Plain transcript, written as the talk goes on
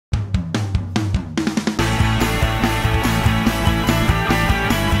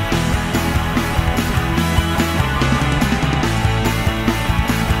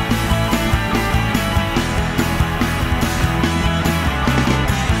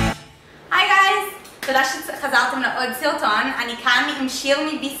תודה שחזרתם לעוד סרטון. אני כאן עם שיר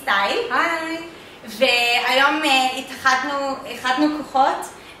מבי סטייל. היי. והיום התאחדנו כוחות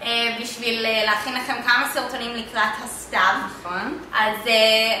בשביל להכין לכם כמה סרטונים לקראת הסתיו. נכון. אז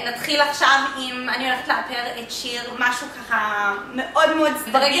נתחיל עכשיו עם, אני הולכת לאפר את שיר, משהו ככה מאוד מאוד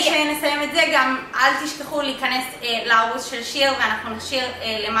סתווי. ברגע שנסיים את זה גם אל תשכחו להיכנס לערוץ של שיר, ואנחנו נשאיר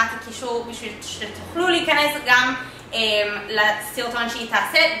למטה קישור בשביל שתוכלו להיכנס גם לסרטון שהיא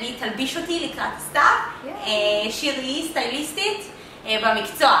תעשה, והיא תלביש אותי לקראת הסתיו. שיר היא סטייליסטית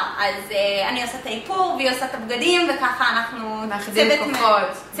במקצוע, אז אני עושה את האיפור והיא עושה את הבגדים, וככה אנחנו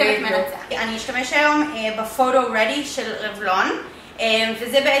צוות מנצח. אני אשתמש היום בפוטו רדי של רבלון,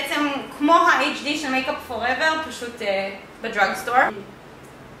 וזה בעצם כמו ה-HD של מייקאפ פוראבר, פשוט בדרג סטור.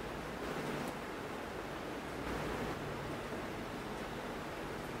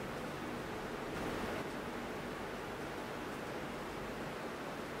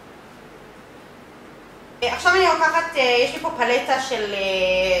 עכשיו אני לוקחת, יש לי פה פלטה של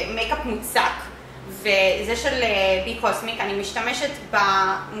מייקאפ מוצק, וזה של בי קוסמיק. אני משתמשת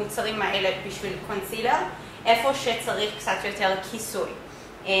במוצרים האלה בשביל קונסילר, איפה שצריך קצת יותר כיסוי.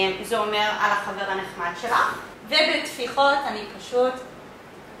 זה אומר על החבר הנחמד שלך. ובתפיחות אני פשוט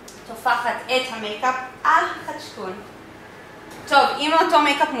תופחת את המייקאפ על חדשקון. טוב, עם אותו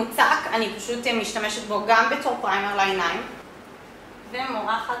מייקאפ מוצק, אני פשוט משתמשת בו גם בתור פריימר לעיניים,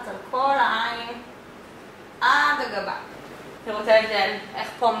 ומורחת על כל העין עד הגבה. תראו את ההבדל, איך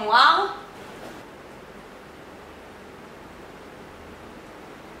פה מואר.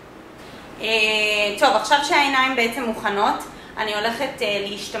 טוב, עכשיו שהעיניים בעצם מוכנות, אני הולכת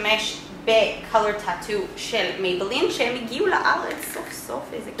להשתמש ב-Color Tattoo של מייבלין, שהם הגיעו לארץ סוף סוף,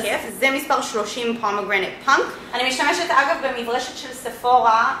 איזה כיף. זה מספר 30 Pomegranate Punk. אני משתמשת אגב במברשת של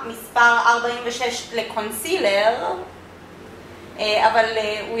ספורה, מספר 46 לקונסילר, אבל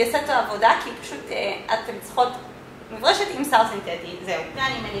הוא יעשה את העבודה, כי פשוט אתם צריכות מברשת עם שיער סינתטי, זהו.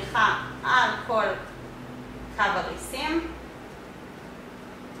 ואני מניחה על כל קו הריסים.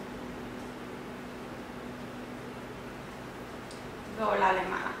 ועולה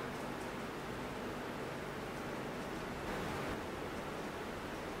למעלה.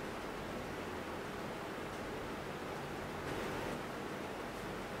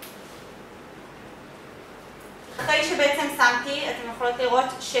 אחרי שבעצם שמתי, אתם יכולות לראות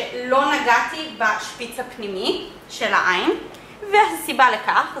שלא נגעתי בשפיץ הפנימי של העין, והסיבה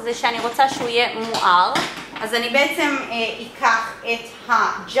לכך זה שאני רוצה שהוא יהיה מואר, אז אני בעצם אקח את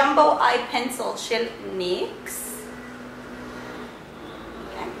הג'מבו איי פנסיל של ניקס.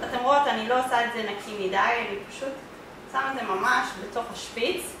 אתם רואות, אני לא עושה את זה נקי מדי, אני פשוט שמה את זה ממש בתוך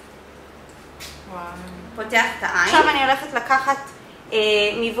השפיץ. פותח את העין. עכשיו אני הולכת לקחת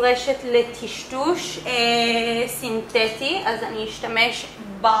מברשת לטשטוש סינתטי, אז אני אשתמש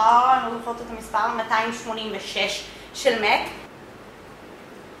אני לא זוכרת את המספר, 286 של מק,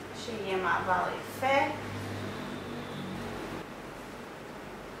 שיהיה מעבר יפה.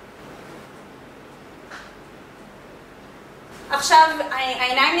 עכשיו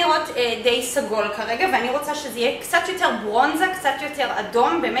העיניים נראות די סגול כרגע, ואני רוצה שזה יהיה קצת יותר ברונזה, קצת יותר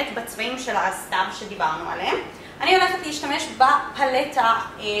אדום, באמת בצבעים של הסתיו שדיברנו עליהם. אני הולכת להשתמש בפלטה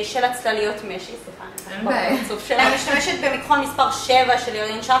של הצלליות משי, סליחה, אני משתמשת במכחול מספר 7 של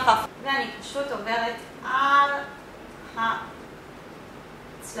ירין שחף, ואני פשוט עוברת על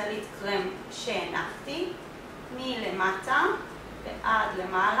הצללית קרם שהנחתי מלמטה ועד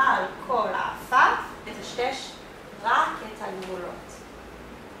למעלה על כל האפף, לטשטש רק את הגבולות.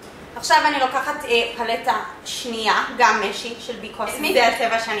 עכשיו אני לוקחת פלטה שנייה, גם משי של בי קוסמיק, זה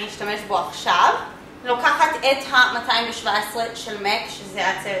הצבע שאני אשתמש בו עכשיו. לוקחת את ה-217 של מק, שזה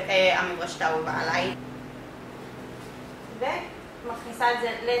המברשת האהובה עליי, ומכניסה את זה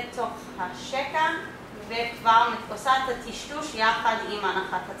לתוך השקע, וכבר עושה את הטשטוש יחד עם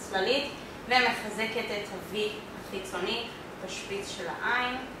הנחת הצללית, ומחזקת את ה-V החיצוני בשפיץ של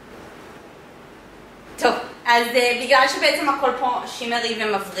העין. טוב, אז בגלל שבעצם הכל פה שימרי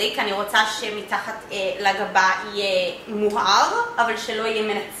ומבריק, אני רוצה שמתחת לגבה יהיה מואר, אבל שלא יהיה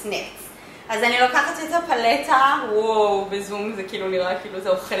מנצנץ. אז אני לוקחת את הפלטה, וואו, בזום זה כאילו נראה כאילו זה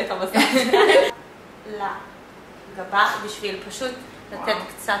אוכל את המסך. לגבה בשביל פשוט לתת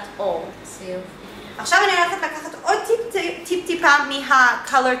קצת אור. עכשיו אני הולכת לקחת עוד טיפה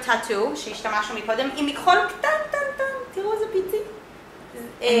מה-Color Tattoo שהשתמשנו מקודם, עם מכחול קטן, תראו איזה פיצי.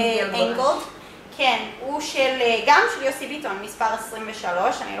 אנגלד. כן, הוא גם של יוסי ביטון, מספר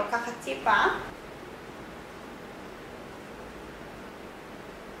 23, אני לוקחת טיפה.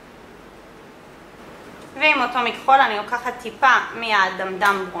 ועם אותו מכחול אני לוקחת טיפה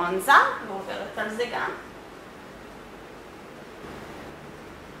מהדמדם ברונזה, ועוברת על זה גם.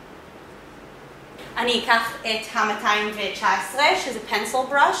 אני אקח את ה-219, שזה פנסיל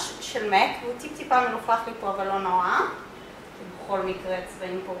בראש של מק, הוא טיפה מלוכלך לי פה, אבל לא נורא. בכל מקרה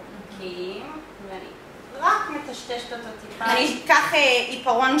צבעים פה פקיים, ואני רק מטשטשת אותו טיפה. אני אקח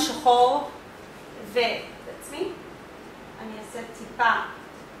עיפרון שחור, ובעצמי אני אעשה טיפה,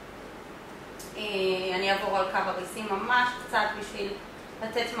 אני אעבור על קו הריסים ממש קצת בשביל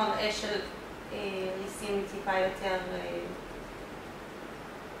לתת מראה של ריסים טיפה יותר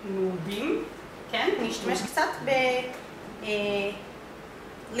נובים. כן, אני אשתמש קצת ב-liquid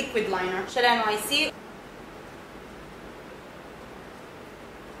liner של NYC.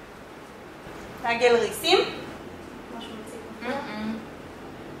 לעגל ריסים. משהו מציג.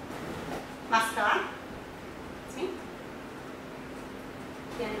 מסקרה.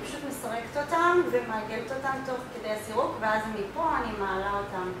 כי אני פשוט מסרקת אותם ומעגלת אותם תוך כדי הסירוק, ואז מפה אני מעלה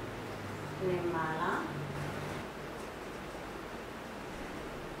אותם למעלה.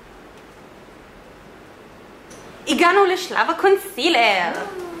 הגענו לשלב הקונסילר.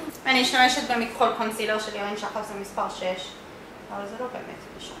 אני משתמשת במכחול קונסילר של ירין שחף, זה מספר 6, אבל זה לא באמת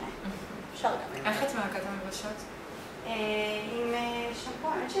משנה. אפשר גם. איך את מעקת המברשות? עם שמפו,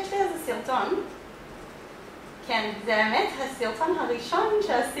 האמת שיש לי איזה סרטון. כן, זה האמת הסרטון הראשון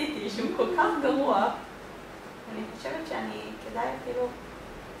שעשיתי, שהוא כל כך גרוע. אני חושבת שאני כדאי אפילו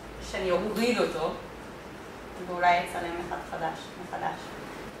שאני אוריד אותו, ואולי אצלם אחד מחדש.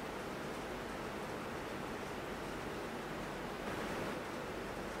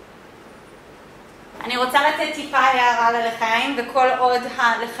 אני רוצה לתת טיפה הערה ללחיים, וכל עוד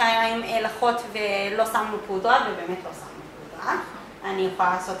הלחיים לחות ולא שמנו פודרה, ובאמת לא שמנו פודרה, אני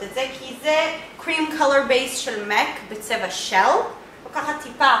יכולה לעשות את זה, כי זה cream color base של מק בצבע של, לוקחת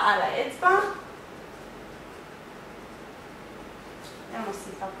טיפה על האצבע,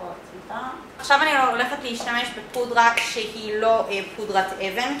 ומוסיפה פה טיפה. עכשיו אני הולכת להשתמש בפודרה שהיא לא פודרת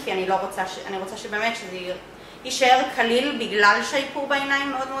אבן, כי אני רוצה שבאמת שזה יישאר קליל בגלל שהאיפור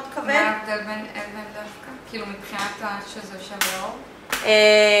בעיניים מאוד מאוד כבד. מה ההבדל בין אבן דווקא? כאילו מבחינת שזה שווה אור?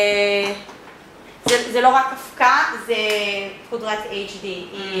 זה לא רק אבקה, זה פודרת HD,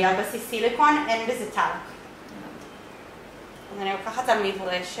 היא על בסיס סיליקון, אין בזה טלק. אז אני לוקחת על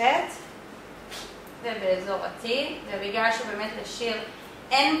מברשת, ובאזור עתיד, ובגלל שבאמת לשיר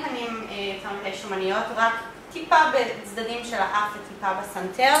אין פנים יותר מדי שומניות, רק טיפה בצדדים של האף וטיפה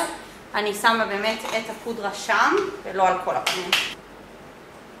בסנטר, אני שמה באמת את הפודרה שם, ולא על כל הפנים.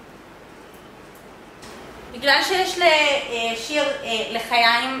 בגלל שיש לשיר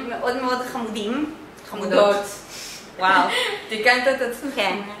לחיים מאוד מאוד חמודים, חמודות, וואו, תיקנת את עצמך.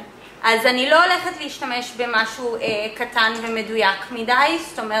 כן. אז אני לא הולכת להשתמש במשהו קטן ומדויק מדי,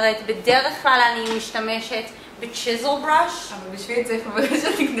 זאת אומרת, בדרך כלל אני משתמשת בצ'יזל בראש. אבל בשביל צריך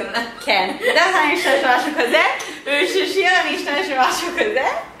מברשת גדולה. כן, בדרך כלל אני משתמש במשהו כזה, ובשביל שיר אני אשתמש במשהו כזה.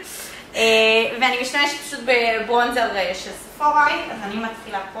 ואני משתמשת פשוט בברונזר של ספורי, אז אני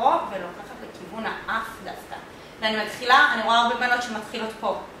מתחילה פה ולוקחת לכיוון האף דווקא. ואני מתחילה, אני רואה הרבה בנות שמתחילות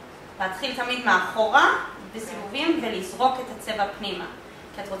פה. להתחיל תמיד מאחורה בסיבובים ולזרוק את הצבע פנימה.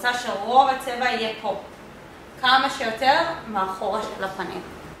 כי את רוצה שרוב הצבע יהיה פה. כמה שיותר מאחורה של הפנים.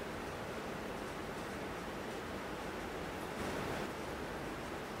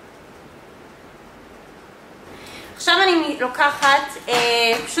 עכשיו אני לוקחת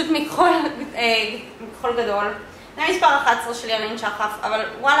פשוט מכחול גדול. זה מספר 11 של ירין שחף, אבל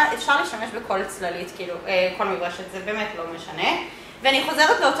וואלה, אפשר להשתמש בכל צללית, כאילו, כל מברשת, זה באמת לא משנה. ואני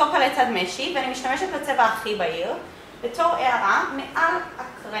חוזרת לאותו פלטת משי, ואני משתמשת בצבע הכי בהיר, בתור הערה מעל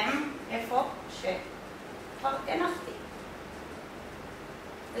הקרם, איפה שכבר הנחתי.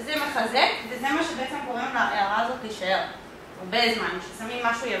 וזה מחזק, וזה מה שבעצם קוראים להערה הזאת להישאר. הרבה זמן, כששמים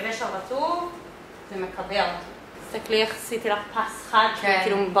משהו יבש על רטוב, זה מקבע אותו. תסתכלי איך עשיתי לך פס חד,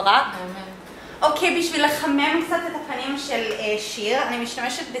 כאילו מברק. אוקיי, בשביל לחמם קצת את הפנים של שיר, אני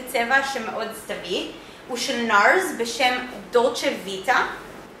משתמשת בצבע שמאוד סתווי. הוא של נארס בשם דולצ'ה ויטה.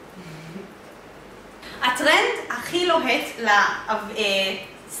 הטרנד הכי לוהט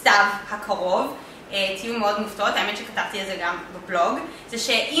לסתיו הקרוב, תהיו מאוד מופתעות, האמת שכתבתי על זה גם בבלוג, זה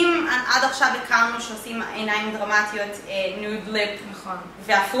שאם עד עכשיו הכרנו שעושים עיניים דרמטיות ניוד ליפ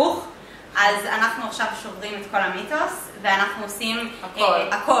והפוך, אז אנחנו עכשיו שוברים את כל המיתוס, ואנחנו עושים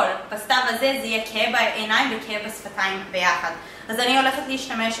הכל. בסתיו הזה זה יהיה כאב בעיניים וכאב בשפתיים ביחד. אז אני הולכת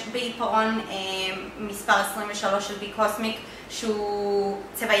להשתמש בעיפרון מספר 23 של בי קוסמיק, שהוא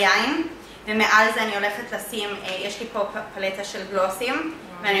צבע יין, ומעל זה אני הולכת לשים, יש לי פה פלטה של גלוסים,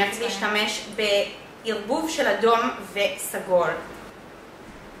 ואני הולכת להשתמש בערבוב של אדום וסגול.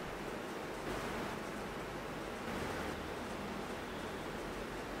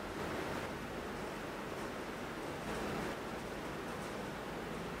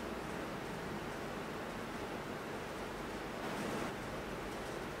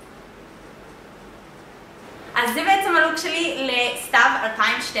 אז זה בעצם הלוק שלי לסתיו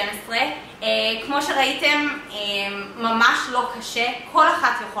 2012. כמו שראיתם, ממש לא קשה, כל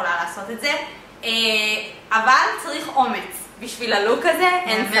אחת יכולה לעשות את זה, אבל צריך אומץ בשביל הלוק הזה,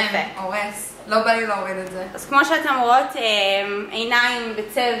 אין ספק. הורס, לא בא לי להוריד את זה. אז כמו שאתם רואות, עיניים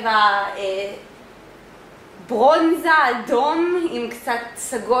בצבע ברונזה אדום עם קצת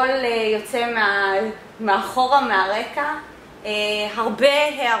סגול יוצא מאחורה מהרקע, הרבה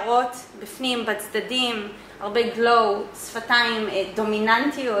הערות בפנים, בצדדים, הרבה גלו, שפתיים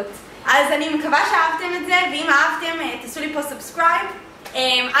דומיננטיות. אז אני מקווה שאהבתם את זה, ואם אהבתם תעשו לי פה סאבסקרייב.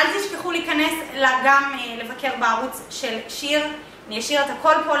 אל תשכחו להיכנס גם לבקר בערוץ של שיר, אני אשאיר את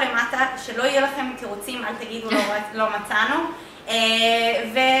הכל פה למטה, שלא יהיה לכם תירוצים, אל תגידו לא מצאנו.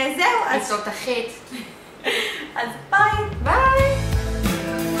 וזהו. אז זאת החית. אז ביי.